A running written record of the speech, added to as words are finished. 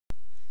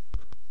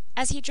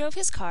As he drove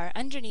his car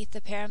underneath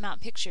the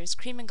Paramount Pictures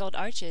cream and gold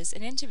arches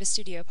and into the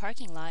studio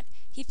parking lot,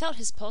 he felt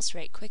his pulse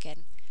rate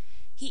quicken.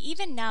 He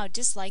even now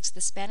disliked the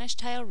Spanish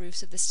tile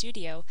roofs of the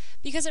studio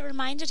because it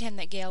reminded him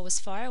that Gail was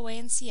far away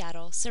in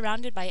Seattle,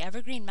 surrounded by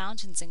evergreen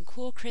mountains and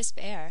cool, crisp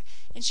air,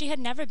 and she had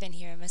never been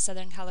here in the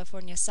Southern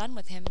California sun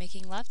with him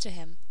making love to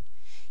him.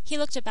 He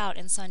looked about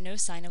and saw no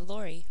sign of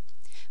Lori.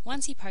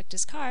 Once he parked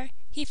his car,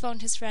 he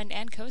phoned his friend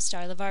and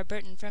co-star LeVar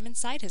Burton from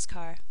inside his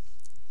car.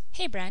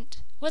 "Hey,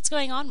 Brent, what's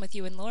going on with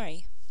you and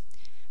Lori?"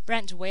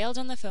 Brent wailed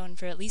on the phone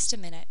for at least a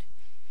minute.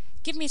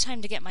 "Give me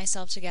time to get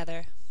myself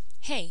together.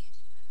 Hey,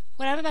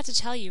 what I'm about to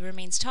tell you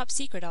remains top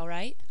secret, all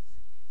right?"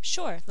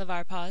 "Sure,"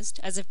 LeVar paused,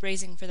 as if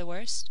bracing for the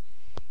worst.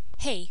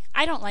 "Hey,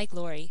 I don't like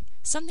Lori.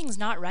 Something's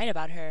not right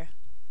about her."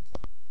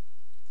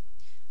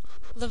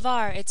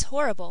 "LeVar, it's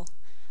horrible.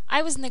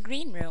 I was in the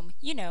green room,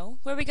 you know,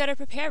 where we go to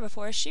prepare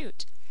before a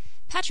shoot.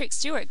 Patrick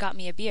Stewart got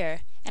me a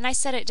beer, and I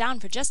set it down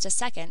for just a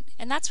second,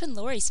 and that's when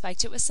Lori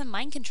spiked it with some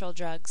mind control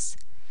drugs.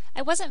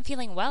 I wasn't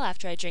feeling well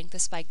after I drank the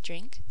spiked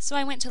drink, so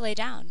I went to lay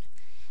down.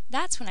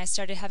 That's when I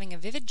started having a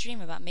vivid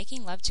dream about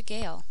making love to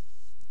Gail."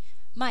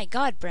 "My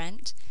God,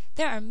 Brent,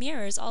 there are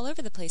mirrors all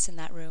over the place in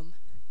that room."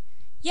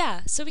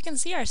 "Yeah, so we can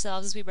see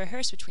ourselves as we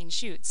rehearse between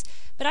shoots,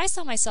 but I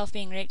saw myself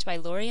being raped by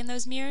Lori in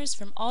those mirrors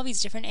from all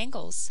these different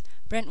angles."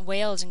 Brent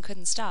wailed and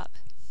couldn't stop.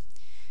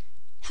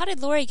 "How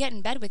did Lori get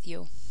in bed with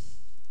you?"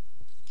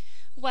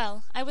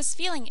 "Well, I was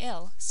feeling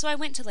ill, so I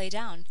went to lay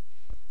down.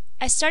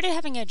 I started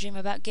having a dream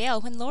about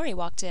Gail when Lori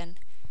walked in.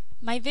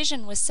 My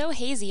vision was so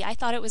hazy I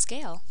thought it was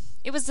Gail.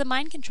 It was the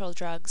mind control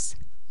drugs."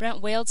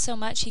 Brent wailed so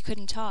much he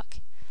couldn't talk.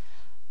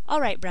 "All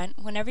right, Brent,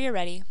 whenever you're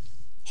ready.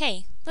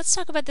 Hey, let's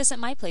talk about this at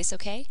my place,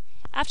 okay?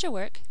 After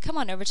work, come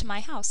on over to my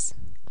house."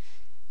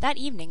 That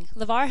evening,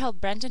 LeVar held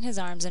Brent in his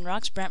arms and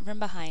rocked Brent from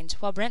behind,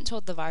 while Brent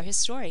told LeVar his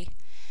story.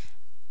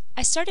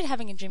 "I started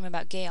having a dream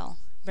about Gail."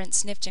 Brent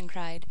sniffed and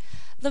cried.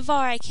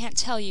 "LeVar, I can't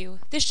tell you.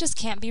 This just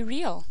can't be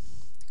real."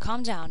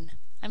 "Calm down.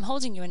 I'm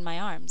holding you in my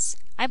arms.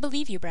 I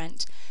believe you,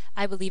 Brent.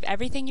 I believe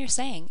everything you're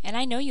saying, and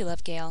I know you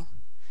love Gail."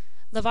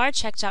 LeVar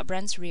checked out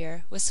Brent's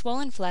rear, with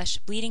swollen flesh,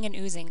 bleeding and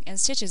oozing, and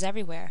stitches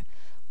everywhere.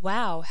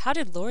 "Wow, how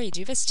did Lori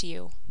do this to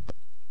you?"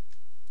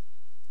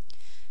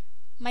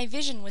 "My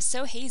vision was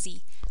so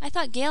hazy, I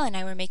thought Gail and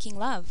I were making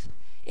love.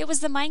 It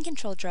was the mind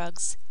control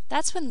drugs.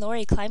 That's when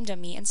Lori climbed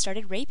on me and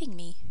started raping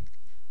me."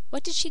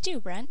 "What did she do,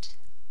 Brent?"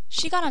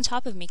 "She got on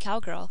top of me,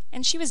 cowgirl,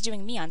 and she was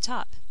doing me on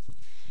top."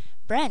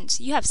 "Brent,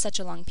 you have such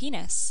a long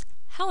penis.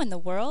 How in the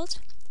world?"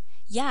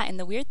 "Yeah, and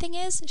the weird thing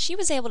is, she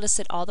was able to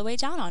sit all the way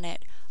down on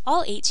it,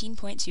 all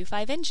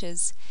 18.25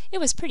 inches. It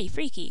was pretty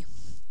freaky."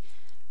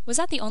 "Was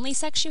that the only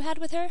sex you had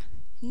with her?"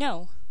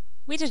 "No.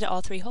 We did it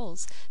all 3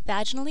 holes,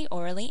 vaginally,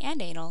 orally,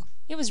 and anal.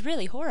 It was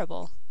really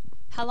horrible."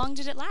 "How long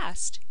did it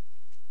last?"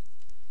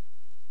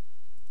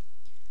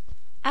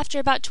 "After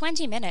about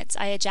 20 minutes,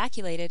 I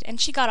ejaculated, and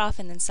she got off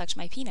and then sucked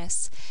my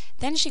penis.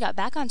 Then she got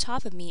back on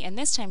top of me, and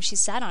this time she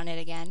sat on it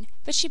again,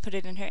 but she put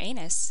it in her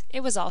anus. It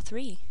was all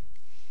 3.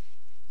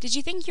 "Did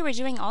you think you were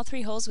doing all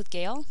 3 holes with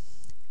Gail?"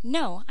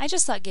 "No, I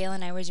just thought Gail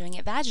and I were doing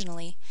it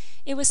vaginally.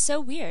 It was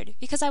so weird,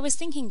 because I was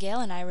thinking Gail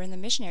and I were in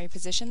the missionary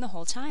position the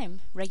whole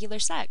time, regular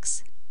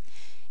sex."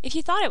 "If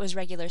you thought it was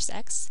regular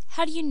sex,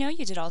 how do you know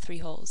you did all 3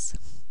 holes?"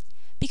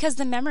 "Because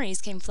the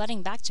memories came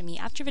flooding back to me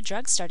after the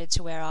drugs started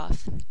to wear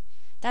off."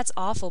 "That's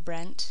awful,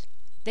 Brent."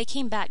 "They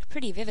came back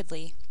pretty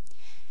vividly."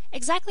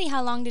 "Exactly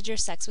how long did your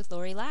sex with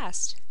Lori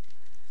last?"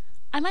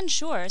 "I'm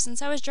unsure,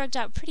 since I was drugged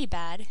out pretty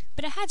bad,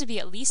 but it had to be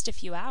at least a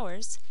few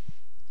hours.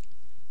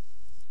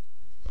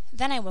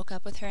 Then I woke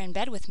up with her in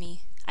bed with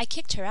me. I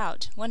kicked her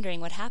out,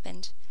 wondering what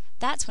happened.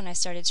 That's when I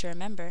started to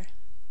remember."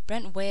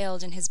 Brent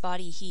wailed and his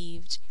body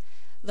heaved.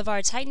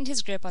 LeVar tightened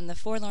his grip on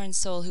the forlorn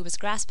soul who was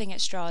grasping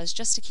at straws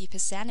just to keep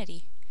his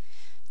sanity.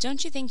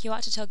 "Don't you think you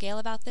ought to tell Gail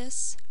about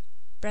this?"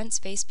 Brent's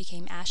face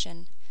became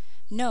ashen.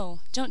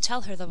 "No, don't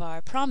tell her,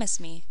 LeVar. Promise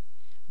me."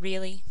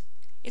 "Really?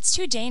 It's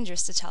too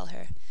dangerous to tell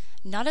her.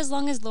 Not as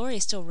long as Lori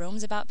still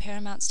roams about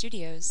Paramount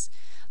Studios.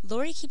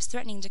 Lori keeps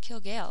threatening to kill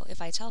Gail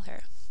if I tell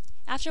her.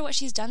 After what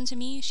she's done to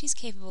me, she's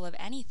capable of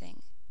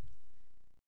anything."